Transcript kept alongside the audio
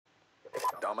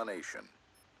Domination.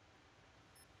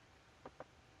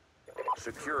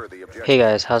 Secure the objective. Hey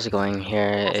guys, how's it going?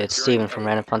 Here it's Steven from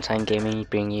Random Funtime Gaming,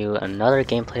 bringing you another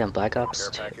gameplay on Black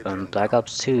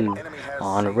Ops 2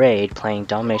 on Raid, playing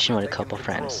Domination with a couple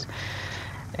friends.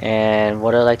 And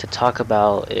what I'd like to talk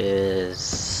about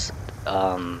is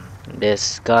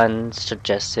this gun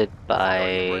suggested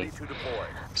by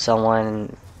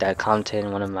someone that commented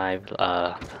in one of my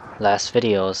last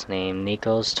videos named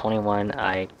Nikos21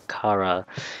 Ikara.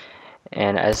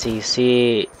 And as you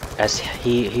see, as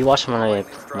he watched one of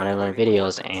my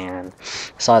videos and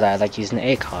saw that I like using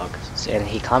ACOG, and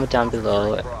he commented down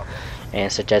below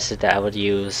and suggested that I would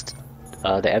use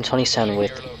the M27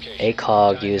 with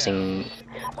ACOG using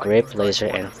grip laser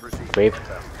and grip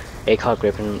ACOG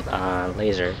grip and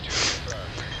laser.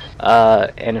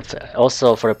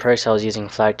 Also for the perks, I was using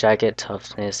flak jacket,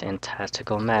 toughness, and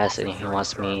tactical mass, and he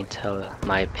wants me to tell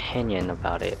my opinion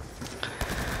about it.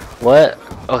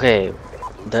 Okay,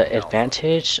 the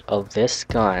advantage of this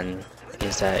gun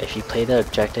is that if you play the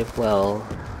objective well,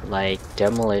 like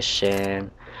Demolition,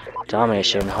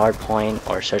 Domination, Hardpoint,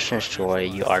 or Search and Destroy,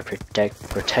 you are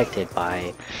protected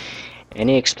by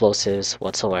any explosives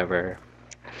whatsoever,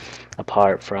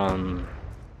 apart from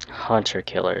hunter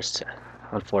killers,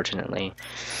 unfortunately.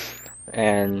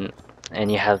 And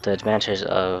you have the advantage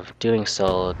of doing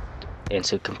so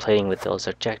into completing with those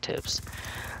objectives.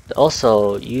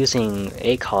 Also, using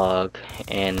ACOG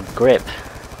and grip,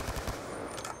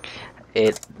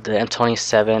 the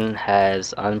M27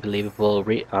 has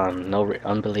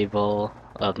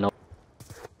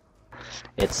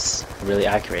it's really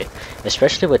accurate,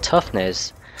 especially with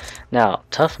toughness. Now,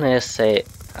 toughness, say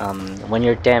when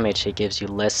you're damaged, it gives you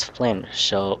less flinch.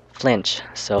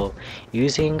 So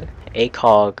using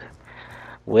ACOG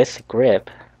with grip,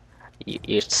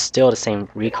 it's still the same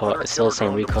recoil. It's still the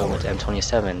same recoil with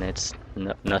M27. It's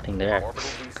nothing there.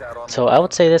 So I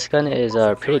would say this gun is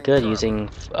pretty good using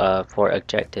for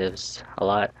objectives a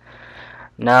lot.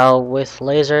 Now with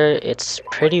laser, it's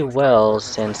pretty well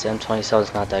since M27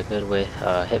 is not that good with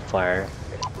hipfire.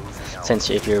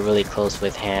 Since if you're really close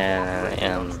with hand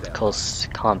and close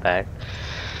combat.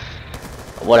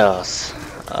 What else?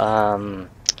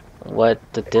 What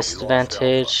the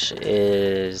disadvantage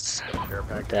is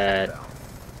that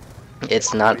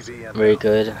it's not very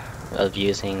good of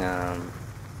using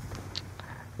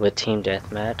with team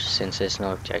deathmatch since there's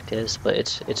no objectives, but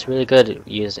it's really good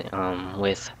using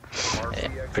with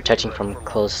protecting from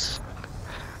close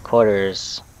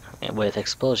quarters with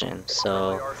explosions.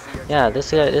 So yeah,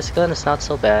 this gun is not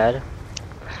so bad.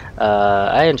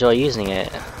 I enjoy using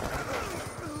it,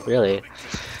 really.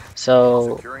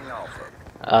 So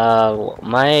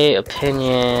my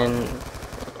opinion,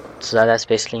 so that's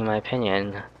basically my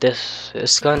opinion.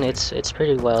 This gun, it's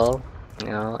pretty well, you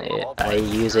know. I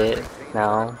use it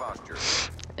now.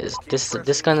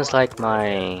 This gun is like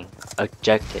my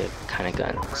objective kind of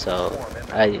gun. So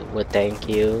I would thank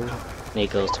you,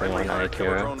 Nikos21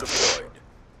 Ikara,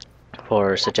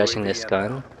 for suggesting this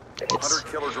gun.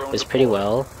 It's pretty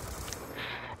well.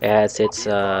 It has its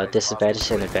disadvantage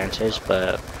and advantage,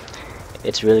 but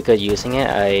it's really good using it.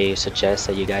 I suggest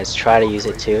that you guys try to use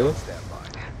it too.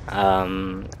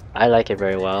 I like it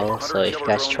very well, so if you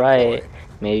guys try it,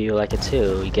 maybe you like it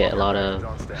too. You get a lot of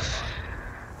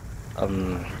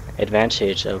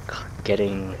advantage of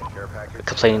completing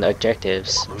the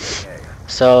objectives.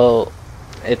 So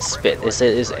it's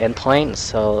endpoint.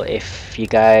 So if you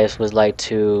guys would like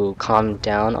to calm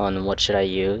down on what should I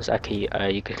use,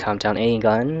 you could calm down any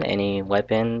gun, any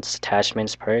weapons,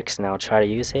 attachments, perks, and I'll try to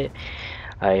use it.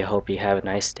 I hope you have a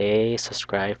nice day.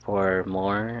 Subscribe for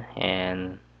more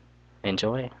and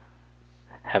enjoy.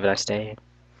 Have a nice day.